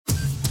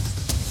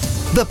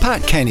The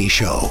Pat Kenny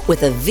Show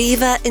with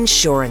Aviva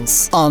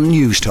Insurance on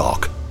News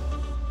Talk.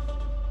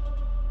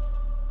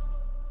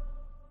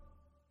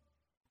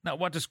 Now,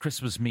 what does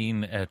Christmas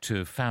mean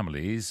to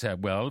families?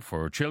 Well,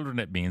 for children,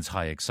 it means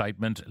high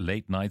excitement,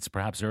 late nights,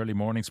 perhaps early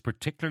mornings,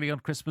 particularly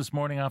on Christmas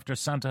morning after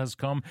Santa has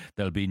come.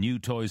 There'll be new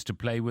toys to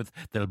play with.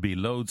 There'll be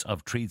loads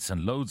of treats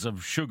and loads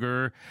of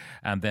sugar.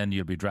 And then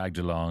you'll be dragged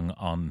along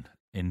on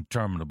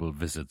interminable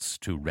visits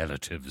to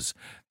relatives.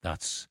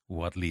 That's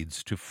what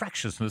leads to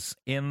fractiousness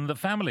in the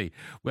family.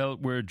 Well,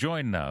 we're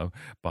joined now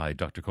by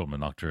Dr.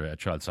 Colman Noctor, a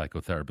child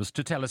psychotherapist,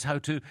 to tell us how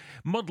to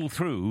muddle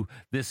through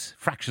this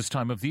fractious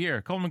time of the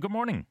year. Colman, good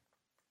morning.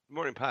 Good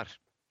morning, Pat.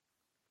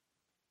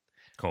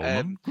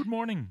 Colman, good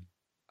morning.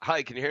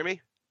 Hi, can you hear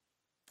me?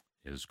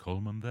 Is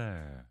Colman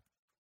there?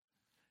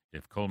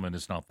 If Colman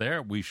is not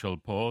there, we shall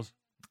pause.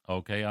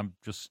 Okay, I'm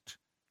just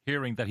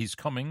hearing that he's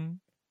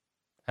coming.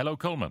 Hello,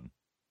 Colman.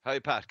 Hi,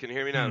 Pat. Can you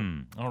hear me now?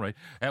 All right.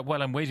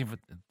 While I'm waiting for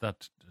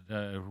that,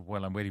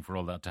 while I'm waiting for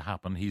all that to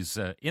happen, he's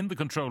in the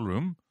control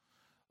room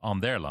on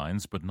their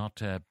lines, but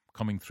not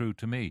coming through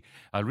to me.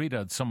 I'll read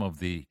out some of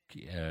the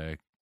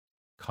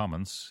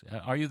comments.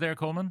 Are you there,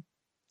 Colman?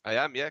 I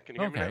am. Yeah. Can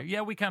you hear me now?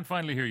 Yeah, we can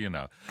finally hear you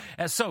now.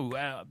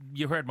 So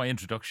you heard my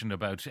introduction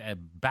about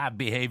bad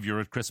behaviour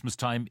at Christmas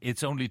time.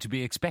 It's only to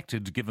be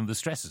expected given the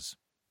stresses.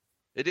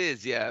 It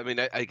is. Yeah. I mean,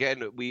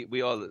 again,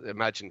 we all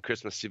imagine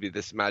Christmas to be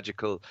this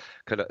magical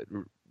kind of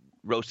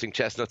roasting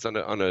chestnuts on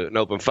an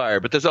open fire,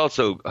 but there's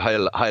also a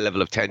high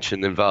level of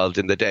tension involved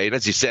in the day. And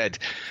as you said,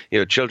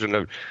 children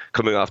are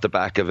coming off the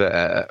back of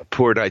a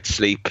poor night's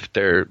sleep.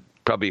 They're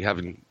probably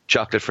having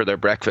chocolate for their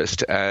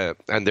breakfast,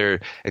 and they're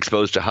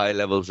exposed to high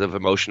levels of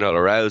emotional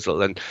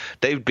arousal, and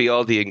they'd be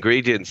all the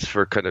ingredients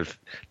for kind of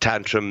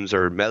tantrums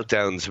or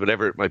meltdowns,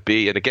 whatever it might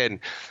be. And again,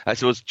 I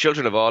suppose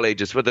children of all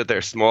ages, whether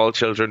they're small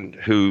children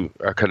who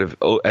are kind of,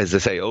 as I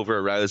say, over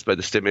aroused by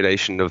the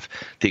stimulation of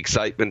the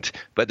excitement,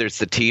 whether it's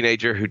the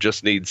teenager who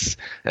just needs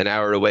an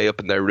hour away up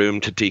in their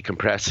room to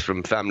decompress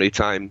from family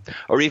time,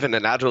 or even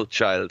an adult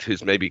child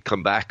who's maybe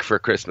come back for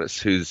Christmas,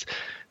 who's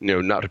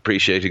not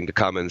appreciating the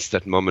comments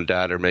that mum and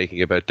dad are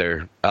making about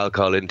their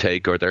alcohol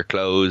intake or their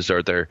clothes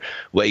or their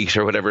weight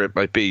or whatever it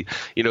might be.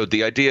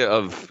 The idea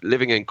of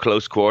living in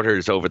close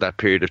quarters over that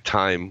period of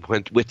time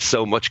with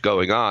so much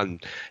going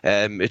on,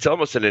 it's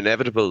almost an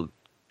inevitable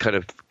kind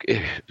of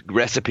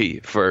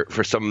recipe for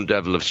some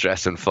level of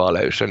stress and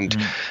fallout. And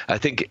I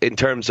think in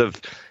terms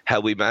of how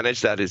we manage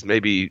that is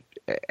maybe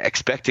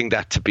expecting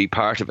that to be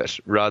part of it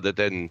rather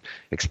than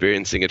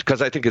experiencing it,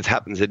 because I think it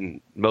happens in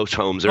most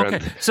homes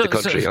around the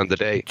country on the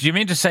day. Do you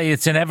mean to say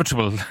it's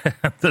inevitable?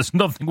 There's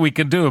nothing we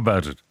can do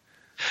about it?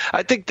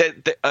 I think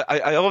that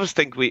I always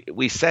think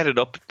we set it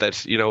up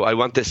that, I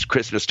want this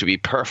Christmas to be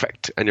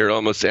perfect, and you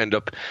almost end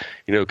up,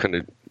 kind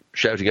of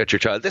shouting at your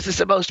child, this is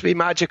supposed to be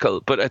magical.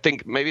 But I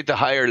think maybe the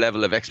higher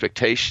level of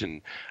expectation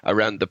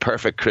around the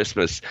perfect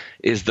Christmas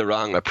is the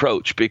wrong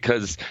approach,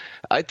 because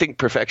I think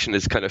perfection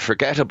is kind of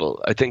forgettable.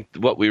 I think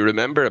what we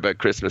remember about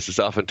Christmas is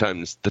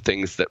oftentimes the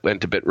things that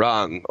went a bit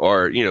wrong,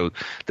 or,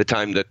 the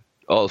time that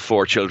all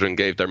four children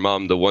gave their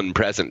mom the one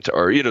present,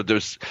 or,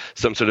 there's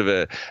some sort of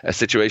a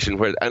situation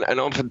where, and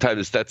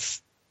oftentimes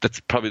that's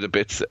probably the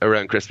bits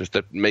around Christmas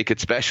that make it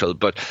special.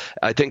 But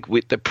I think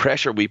the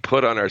pressure we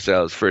put on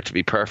ourselves for it to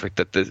be perfect,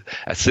 that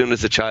as soon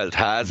as a child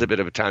has a bit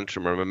of a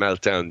tantrum or a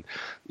meltdown,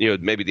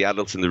 maybe the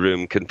adults in the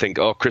room can think,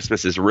 oh,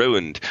 Christmas is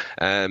ruined.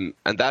 And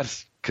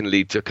that can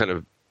lead to kind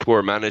of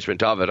poor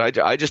management of it.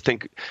 I just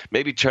think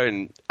maybe try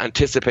and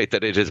anticipate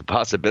that it is a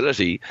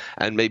possibility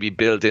and maybe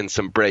build in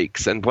some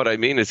breaks. And what I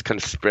mean is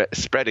kind of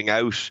spreading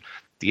out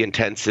the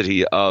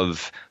intensity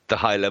of the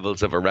high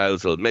levels of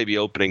arousal, maybe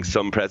opening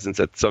some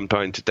presents at some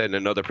point, then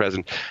another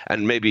present,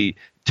 and maybe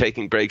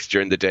taking breaks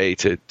during the day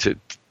to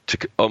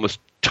almost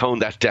tone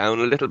that down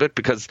a little bit,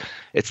 because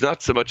it's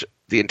not so much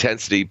the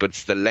intensity, but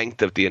it's the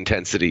length of the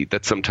intensity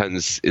that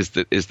sometimes is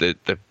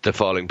the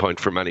falling point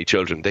for many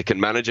children. They can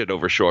manage it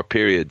over short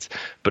periods,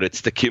 but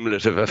it's the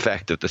cumulative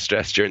effect of the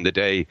stress during the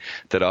day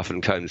that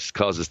oftentimes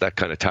causes that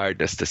kind of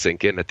tiredness to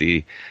sink in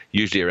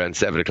usually around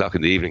 7 o'clock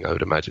in the evening, I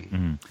would imagine.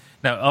 Mm-hmm.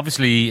 Now,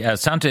 obviously,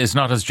 Santa is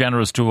not as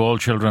generous to all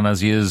children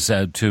as he is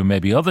to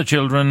maybe other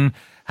children.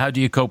 How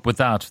do you cope with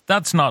that?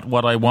 That's not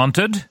what I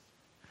wanted.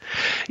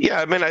 Yeah,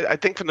 I mean, I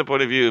think from the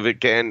point of view of,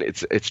 again,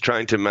 it's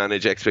trying to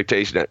manage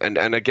expectation.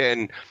 And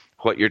again,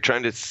 what you're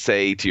trying to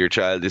say to your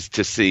child is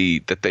to see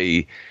that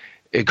they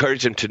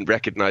encourage them to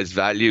recognize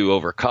value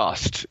over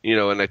cost,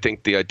 and I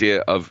think the idea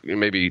of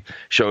maybe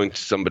showing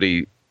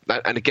somebody,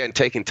 and again,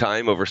 taking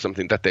time over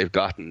something that they've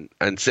gotten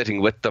and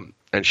sitting with them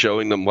and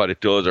showing them what it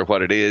does or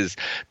what it is,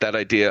 that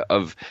idea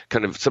of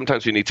kind of,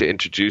 sometimes we need to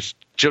introduce,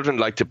 children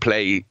like to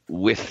play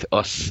with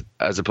us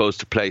as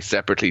opposed to play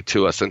separately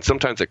to us. And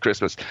sometimes at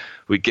Christmas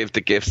we give the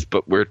gifts,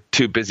 but we're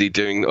too busy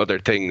doing other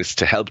things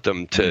to help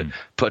them to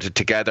put it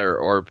together,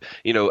 or,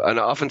 and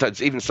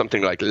oftentimes even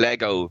something like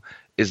Lego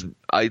is,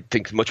 I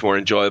think, much more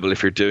enjoyable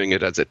if you're doing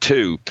it as a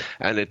two.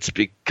 And it's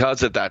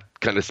because of that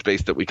kind of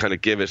space that we kind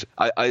of give it.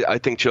 I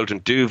think children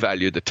do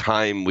value the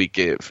time we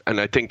give.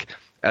 And I think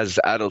as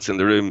adults in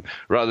the room,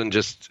 rather than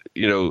just,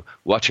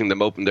 watching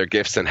them open their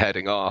gifts and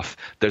heading off.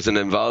 There's an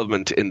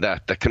involvement in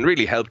that can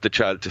really help the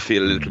child to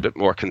feel a little bit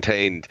more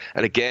contained.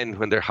 And again,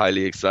 when they're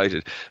highly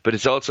excited. But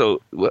it's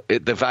also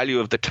the value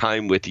of the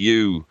time with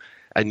you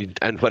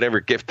and whatever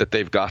gift that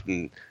they've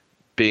gotten,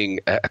 being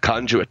a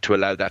conduit to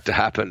allow that to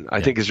happen,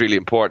 I think is really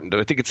important.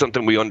 And I think it's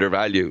something we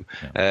undervalue,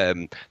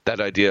 that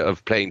idea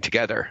of playing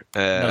together.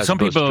 Some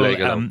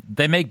people,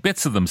 they make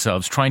bits of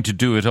themselves trying to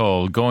do it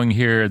all, going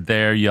here,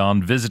 there,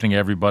 yon, visiting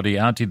everybody,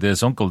 auntie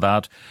this, uncle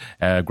that,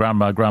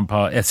 grandma,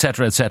 grandpa,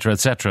 etc., etc.,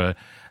 etc.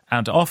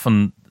 And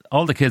often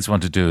all the kids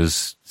want to do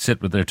is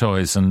sit with their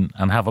toys and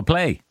have a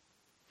play.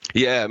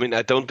 Yeah, I mean,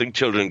 I don't think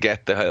children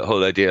get the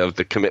whole idea of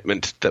the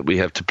commitment that we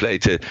have to play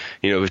to,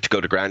 we have to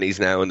go to Granny's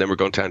now, and then we're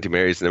going to Auntie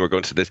Mary's, and then we're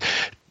going to this.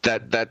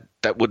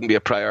 That wouldn't be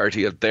a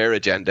priority of their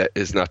agenda,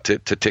 is not to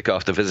tick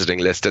off the visiting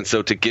list. And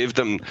so to give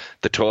them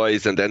the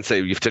toys and then say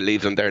you have to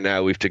leave them there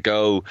now, we have to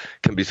go,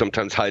 can be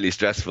sometimes highly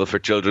stressful for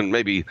children.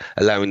 Maybe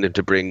allowing them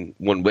to bring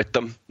one with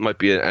them might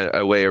be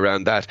a way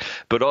around that.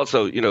 But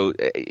also,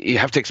 you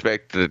have to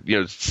expect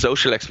that,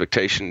 social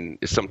expectation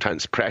is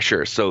sometimes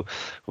pressure. So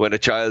when a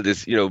child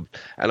is,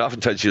 and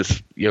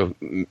oftentimes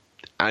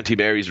Auntie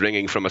Mary's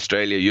ringing from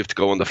Australia, you have to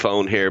go on the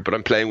phone here, but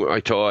I'm playing with my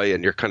toy,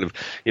 and you're kind of,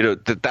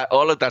 that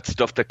all of that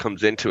stuff that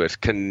comes into it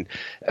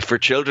for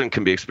children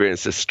can be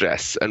experienced as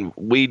stress. And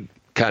we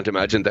can't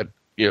imagine that,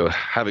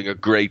 having a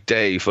great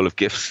day full of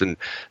gifts and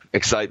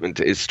excitement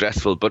is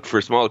stressful. But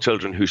for small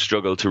children who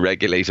struggle to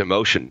regulate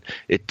emotion,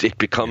 it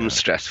becomes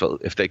stressful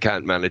if they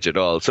can't manage it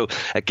all. So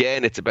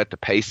again, it's about the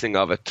pacing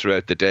of it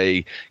throughout the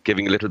day,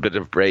 giving a little bit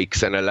of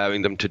breaks and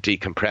allowing them to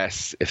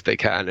decompress if they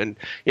can. And,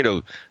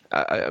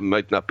 I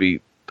might not be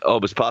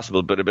always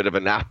possible, but a bit of a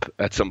nap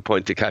at some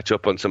point to catch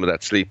up on some of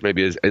that sleep,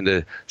 maybe in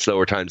the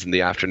slower times in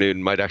the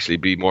afternoon, might actually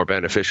be more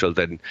beneficial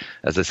than,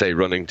 as I say,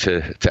 running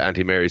to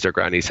Auntie Mary's or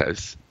Granny's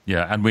house.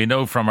 Yeah, and we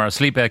know from our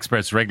sleep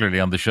experts regularly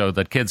on the show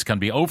that kids can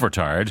be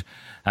overtired,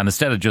 and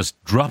instead of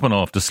just dropping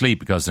off to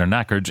sleep because they're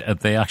knackered,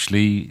 they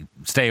actually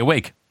stay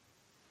awake.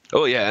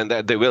 Oh yeah,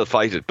 and they will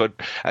fight it. But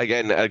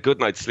again, a good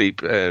night's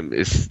sleep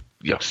is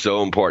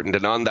so important.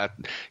 And on that,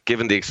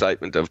 given the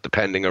excitement of the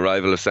pending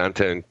arrival of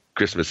Santa and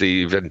Christmas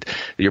Eve, and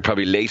you're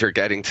probably later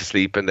getting to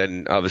sleep, and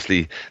then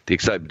obviously the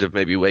excitement of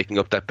maybe waking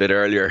up that bit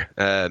earlier,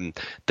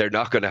 they're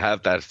not going to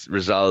have that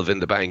resolve in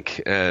the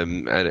bank,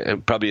 and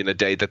probably in a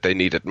day that they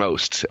need it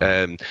most.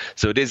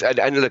 So it is,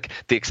 and look,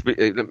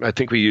 I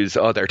think we use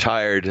they're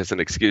tired as an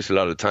excuse a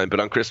lot of the time,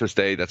 but on Christmas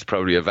Day that's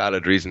probably a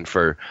valid reason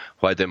for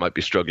why they might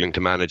be struggling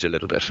to manage a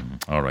little bit.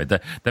 All right,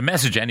 the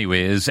message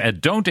anyway is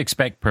don't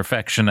expect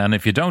perfection, and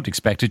if you don't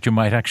expect it, you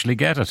might actually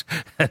get it.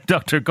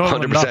 Dr.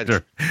 Colman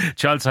Noctor,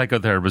 child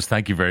psychotherapist,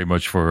 thank you very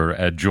much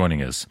for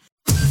joining us.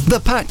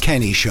 The Pat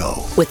Kenny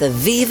Show with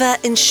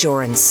Aviva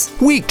Insurance.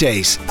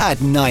 weekdays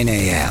at 9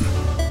 a.m.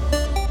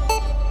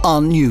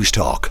 on News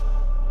Talk.